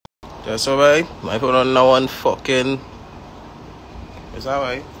That's alright. My phone on now one fucking. It's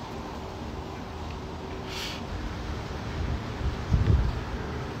alright.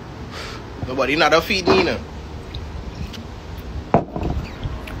 Nobody not a feed me, you know.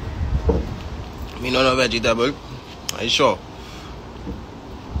 Me no vegetable. Are you sure?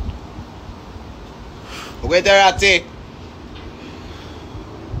 Wait there, Ati.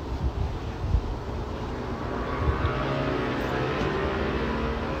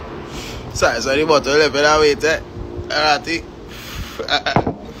 Sorry, the bottle left it away, Ati.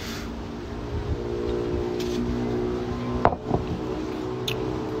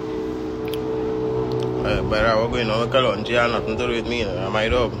 But I was going on a lunch here, nothing to do with me, I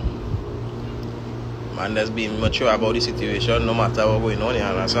might have. Man, that's being mature about the situation, no matter what's going on, you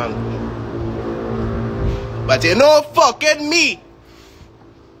understand? But you know, fucking me!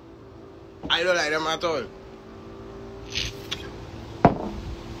 I don't like them at all.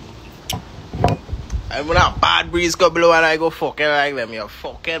 And when a bad breeze come blow and I go fucking like them, you're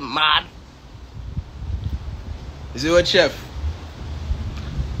fucking mad. You see what, chef?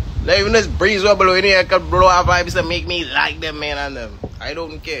 Like even this breeze will blow in here can blow our vibes and make me like them, man, and them. I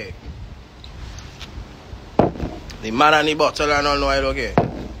don't care. The man and the bottle and all know I don't care.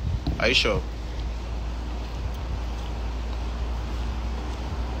 Are you sure?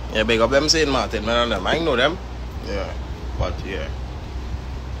 Yeah, big up them St. Martin, man, and them. I know them. Yeah, but yeah.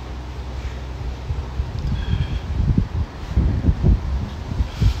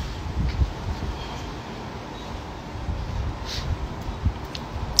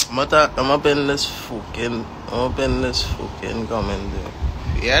 I'm up in this fucking comment there.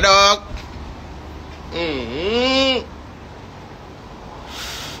 Yeah, dog.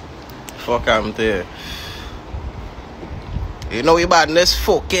 Fuck, I'm there. You know we bad in this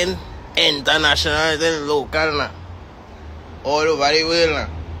fucking international and local now. All over the world now.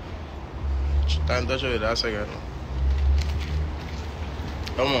 Time to show you that second.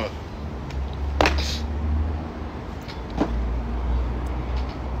 Come on.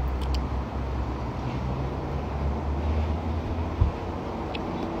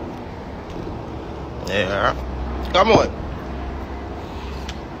 Yeah, come on.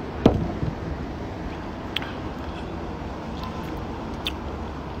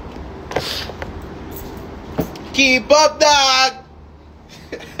 Keep up, dog.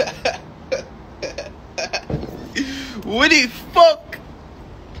 What the fuck?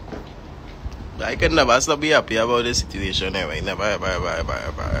 I can never stop be happy about this situation anyway. Never, ever.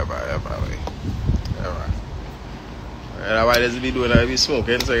 That's why this be doing I be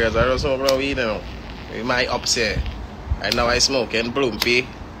smoking cigarettes. I don't smoke no weed now. We might upset. Right now I smoking plumpy.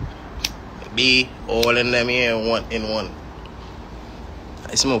 Be all in them here in one.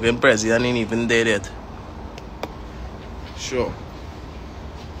 I smoking president ain't even dead yet. Sure.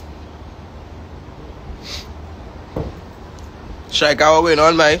 Strike out going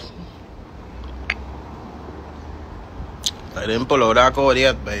on, mate. I didn't pull out that code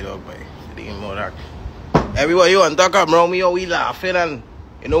yet, by dog, boy. Didn't know that. Everybody want to come around me, how we laughing, and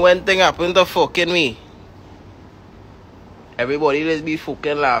you know when thing happen to fucking me. Everybody just be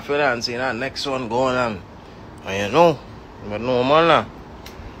fucking laughing and saying that next one going on. And you know, but no man now.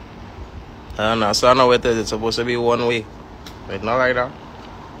 I understand how it is. It's supposed to be one way. But not like that.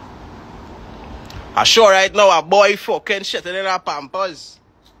 I sure right now a boy fucking shitting in a Pampers.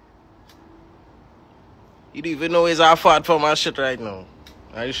 You don't even know he's a fat for my shit right now.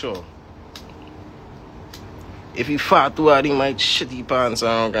 Are you sure? If he fat too hard, he might shitty pants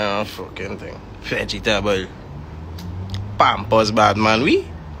and all kind of fucking thing. Vegetable. Pampers bad man, we?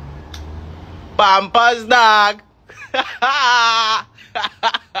 Pampers dog.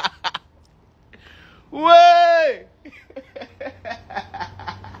 Way!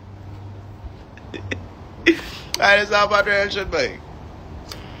 I just have a real shit, boy.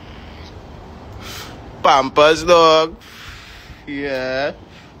 Pampers dog. Yeah.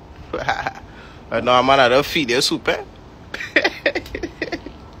 And now man, I don't feed you soup, eh?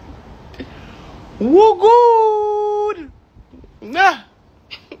 Woo good! Nah.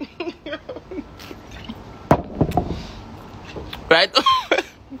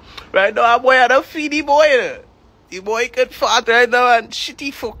 Right now, boy, I don't feed the boy. The boy can fat right now and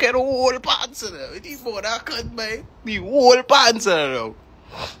shitty fucking whole pants. The boy that cut, man. The whole pants, now.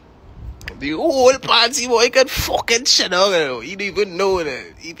 The whole pants, the boy can fucking shit out, now. You don't even know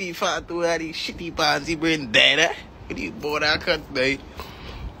that. If he fat to have the shitty pants, he bring dead, eh? The boy that cut, man.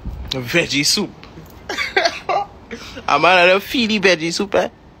 Veggie soup. I'm gonna feed the veggie soup, eh?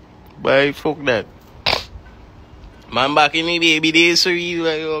 Boy, fuck that. Man, back in the baby days, so you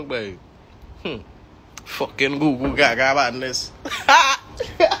like, oh, boy. Fucking Google Gaga madness.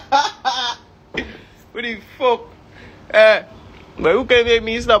 Holy fuck. But who can make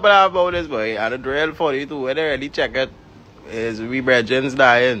me stop laugh about this, boy? And it's real funny too. When they really check it, is we brethrens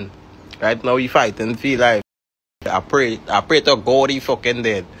dying. Right now we fighting, feel like I pray to God he fucking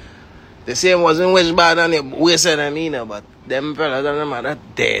dead. The same wasn't wish bad on the wasting them either, but them fellas and them are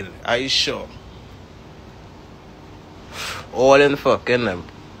dead. Are you sure? All in fucking them.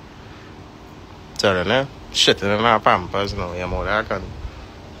 Sorry, shitting in our pampers now, your mother can.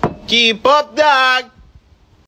 Keep up, dog!